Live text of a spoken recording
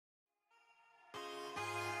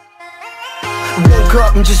Woke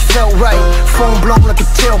up and just felt right. Phone blown like a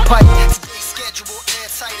tailpipe.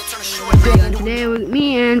 Today with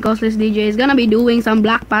me and Costless DJ is gonna be doing some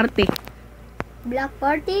block party. Block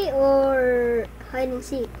party or hide and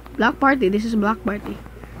seek? Block party. This is block party.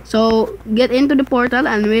 So get into the portal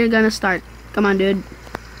and we're gonna start. Come on, dude.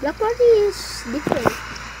 Block party is different.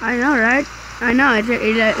 I know, right? I know.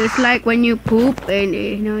 It's like when you poop and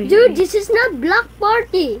you know. Dude, this is not block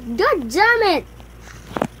party. God damn it!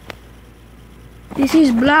 This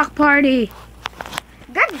is block party.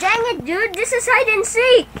 God dang it, dude! This is hide and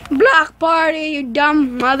seek. Block party, you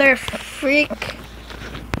dumb mother freak.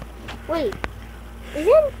 Wait,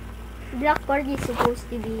 isn't block party supposed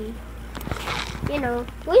to be? You know,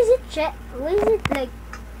 why is it like?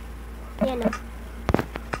 You know.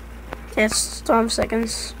 It's 12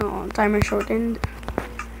 seconds. Oh, timer shortened.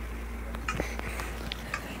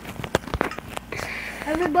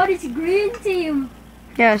 Everybody's green team.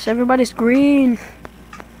 Yes, everybody's green.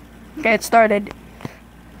 Okay, it started.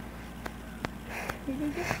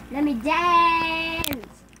 Let me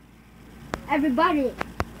dance. Everybody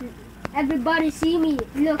see me.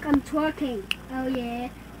 Look, I'm twerking. Oh yeah,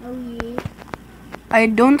 oh yeah. I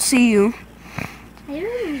don't see you. I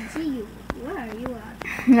don't even see you. Where are you at?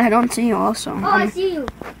 I don't see you also. Oh, I see you.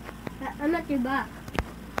 I'm at your back.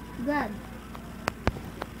 Good.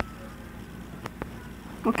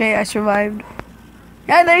 Okay, I survived.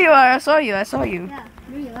 Yeah, there you are. I saw you. Yeah,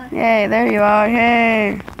 there you are. Yay, there you are.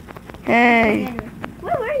 Hey. Hey.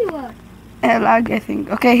 Where were you at? Lag, I think.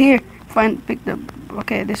 Okay, here. Pick the...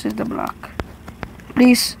 Okay, this is the block.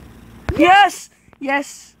 Please. Yes!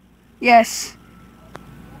 Yes! Yes!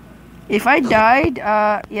 If I died,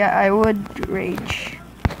 yeah, I would rage.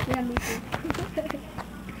 Yeah, me too.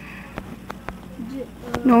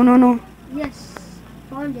 No. Yes,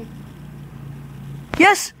 found it.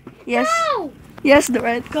 Yes! Yes! No! Yes, the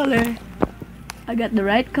right color. I got the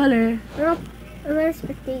right color. No, where's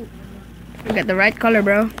the tape? I got the right color,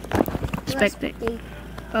 bro. Where's the Spectate. tape?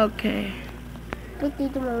 Okay.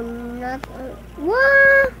 Potato not.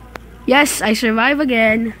 What? Yes, I survive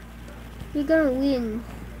again. You're gonna win.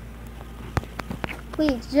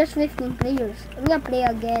 Wait, it's just 15 players. I'm gonna play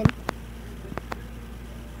again.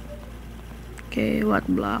 Okay, what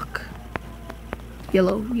block?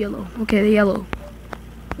 Yellow. Okay, the yellow.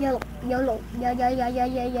 Yellow. Yeah,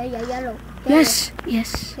 yellow. Yes. Yeah,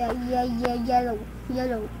 yellow.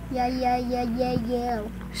 Yeah,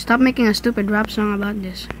 yellow. Stop making a stupid rap song about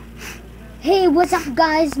this. Hey, what's up,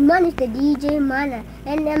 guys? My name is Ft.Djminer,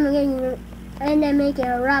 and I'm making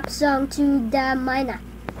a rap song to the miner.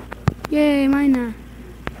 Yay, miner.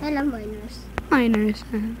 I love miners Miners.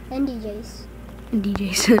 and DJs. And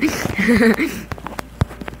DJs.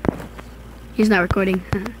 He's not recording.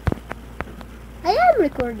 I am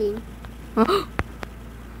recording.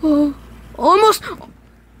 Oh, almost.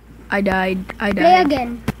 I died. Play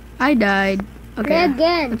again. I died. Okay. Play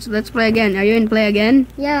again. Let's play again. Are you in play again?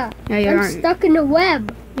 Yeah. Yeah, you're I'm stuck in the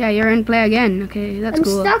web. Yeah, you're in play again. Okay, that's I'm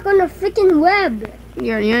cool. stuck on the freaking web.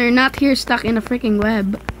 You're not here stuck in a freaking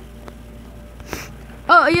web.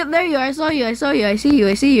 Oh, yeah, there you are. I saw you. I see you.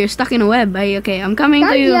 You're stuck in a web. Okay, I'm coming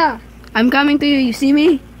to you. Yeah. I'm coming to you. You see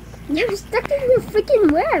me? You're stuck in the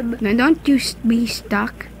freaking web. No, don't you be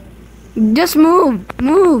stuck. Just move.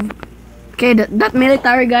 Okay, that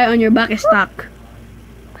military guy on your back is stuck.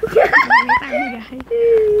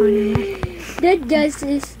 That just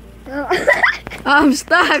is. Oh, I'm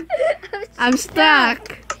stuck. I'm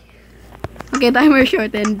stuck. Okay, timer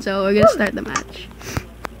shortened, so we're gonna start the match.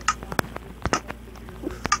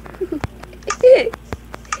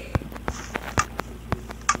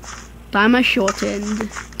 Timer shortened.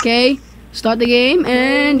 Okay, start the game,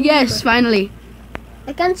 and yes, finally.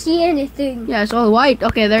 I can't see anything. Yeah, it's all white.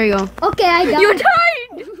 Okay, there you go. Okay, I died. You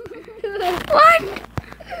died! What?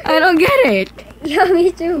 I don't get it. Yeah,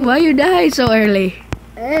 me too. Why you died so early?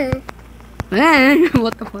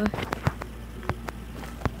 What the fuck?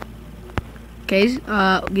 Okay,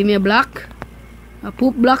 give me a block. A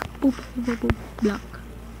poop block. Poop block.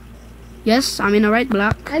 Yes, I'm in the right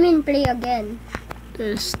block. I'm in play again.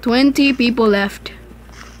 There's 20 people left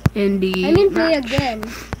in the I'm in play match. again.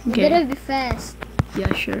 You Okay. better be fast.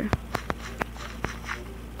 Yeah, sure.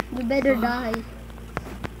 You better die.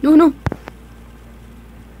 No.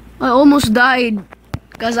 I almost died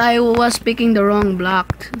because I was picking the wrong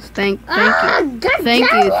block. Thank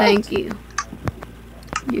you.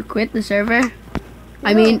 You quit the server?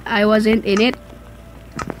 I mean, I wasn't in it.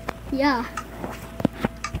 Yeah.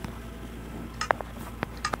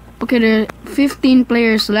 Okay, there are 15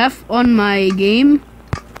 players left on my game.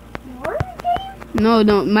 Your game? No,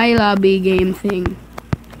 my lobby game thing.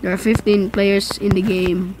 There are 15 players in the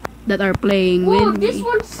game. that are playing Whoa, with this me.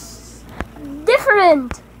 one's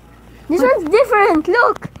different. This one's different.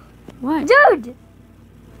 Look, What? dude.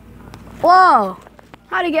 Whoa!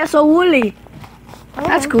 How'd it get so woolly?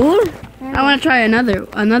 That's cool. Yeah. I want to try another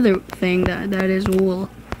thing that is wool.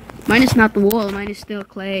 Mine is not wool. Mine is still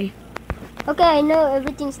clay. Okay, I know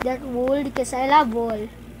everything's that wool because I love wool.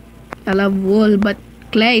 I love wool, but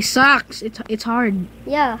clay sucks. It's hard.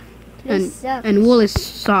 Yeah. And Sucks. and wool is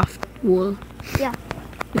soft wool. Yeah.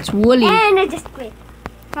 It's woolly. And I just quit.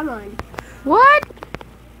 Come on. What?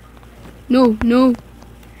 No, no.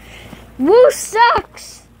 Wool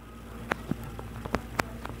sucks.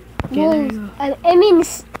 Okay, there Wool. you go. I mean,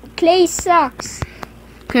 clay sucks.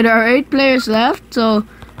 Okay, there are 8 players left, so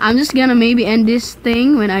I'm just gonna maybe end this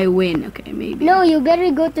thing when I win. Okay, maybe. No, you better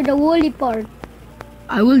go to the woolly part.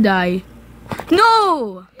 I will die.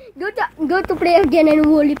 No! Go to play again in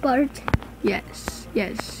woolly part. Yes,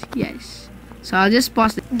 yes, yes. So I'll just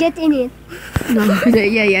pause it. Get in it. No,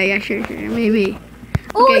 yeah, sure, maybe.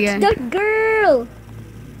 Oh, Okay, it's guys. that girl.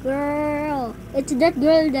 Girl. It's that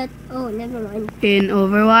girl that. Oh, never mind. In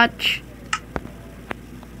Overwatch,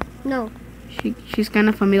 No. she's kind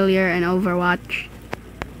of familiar in Overwatch.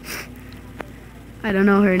 I don't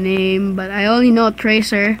know her name, but I only know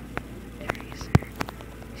Tracer.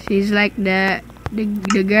 She's like the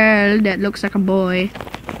girl that looks like a boy.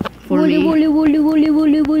 For Woolly, me. woolly, woolly, woolly,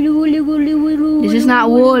 woolly, woolly, woolly, woolly, woolly. This is not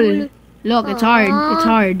wool. Look, it's hard. It's Aw.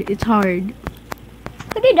 hard. It's hard.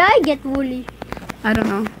 How did I get woolly? I don't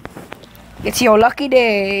know. It's your lucky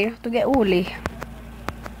day to get woolly.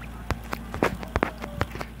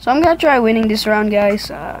 So I'm gonna try winning this round, guys.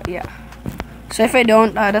 Yeah. So if I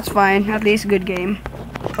don't, that's fine. At least good game.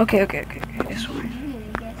 Okay. This one.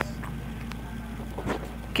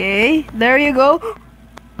 Okay, there you go.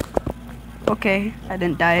 Okay, I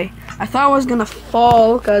didn't die. I thought I was gonna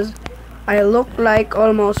fall because I look like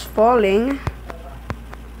almost falling.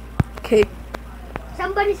 Okay.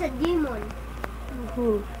 Somebody's a demon.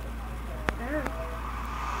 Who?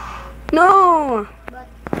 No! But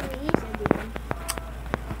he is a demon.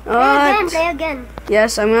 What? Play again.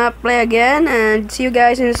 Yes, I'm gonna play again and see you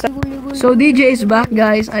guys in the. Woolly, woolly, So DJ is back,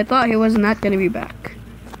 guys. I thought he was not gonna be back.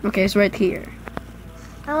 Okay, it's right here.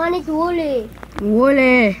 I want it woolly.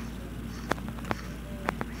 Woolly.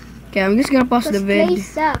 Okay, I'm just gonna pause the Because clay vid.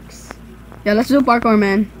 sucks. Yeah, let's do parkour,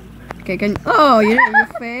 man. Okay, you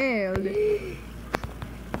failed.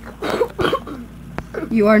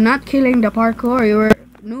 You are not killing the parkour. You were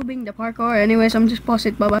noobing the parkour. Anyways, I'm just pause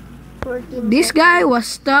it. Bye bye. 14 This guy was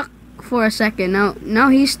stuck for a second. Now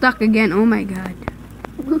he's stuck again. Oh my god.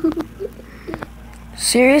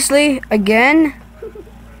 Seriously? Again?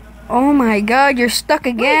 Oh my god, you're stuck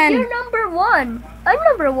Wait, again. you're number 1. I'm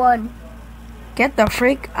number 1. Get the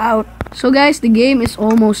freak out. So guys, the game is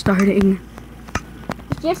almost starting.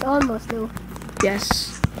 It's just almost though.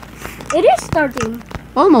 Yes. It is starting.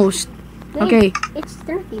 Almost. Wait, Okay. It's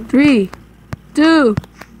starting. 3, 2,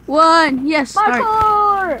 1. Yes, start.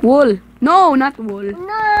 Parkour! Wool. No, not wool.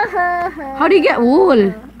 No. How do you get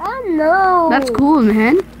wool? Oh no. That's cool,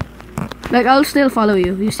 man. Like, I'll still follow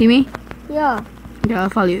you. You see me? Yeah. Yeah, I'll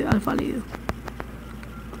follow you. I'll follow you.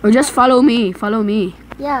 Or just follow me. Follow me.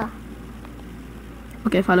 Yeah.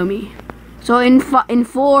 Okay, follow me. So in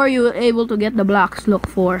 4, you were able to get the blocks. Look,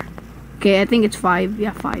 4. Okay, I think it's 5.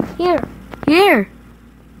 Yeah, 5. Here. Here.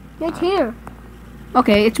 Right here.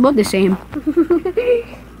 Okay, it's both the same.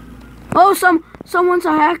 Oh, someone's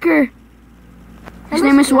a hacker. His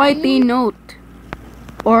name is YT Note.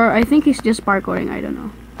 Or I think he's just parkouring. I don't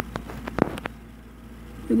know.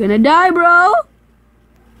 You're gonna die, bro.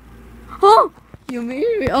 Oh, you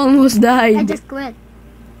almost died. I just quit.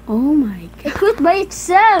 Oh my god. It quit by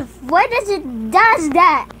itself. Why does it does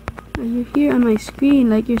that? You're here on my screen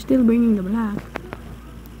like you're still bringing the black.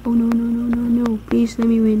 Oh no. Please let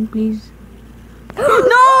me win, please.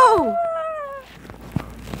 No!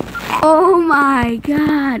 Oh my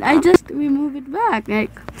god. I just removed it back.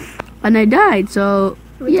 Like, and I died, so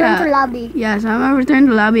Return to lobby. yes, I'm gonna return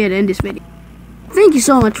to lobby and end this video. Thank you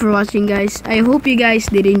so much for watching, guys. I hope you guys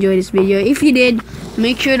did enjoy this video. If you did,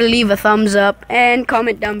 make sure to leave a thumbs up and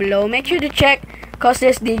comment down below. Make sure to check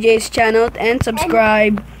Costless DJ's channel and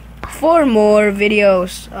subscribe for more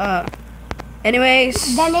videos.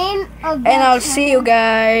 Anyways, The name of and I'll see you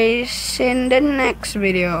guys in the next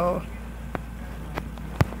video.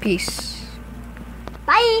 Peace.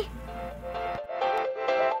 Bye.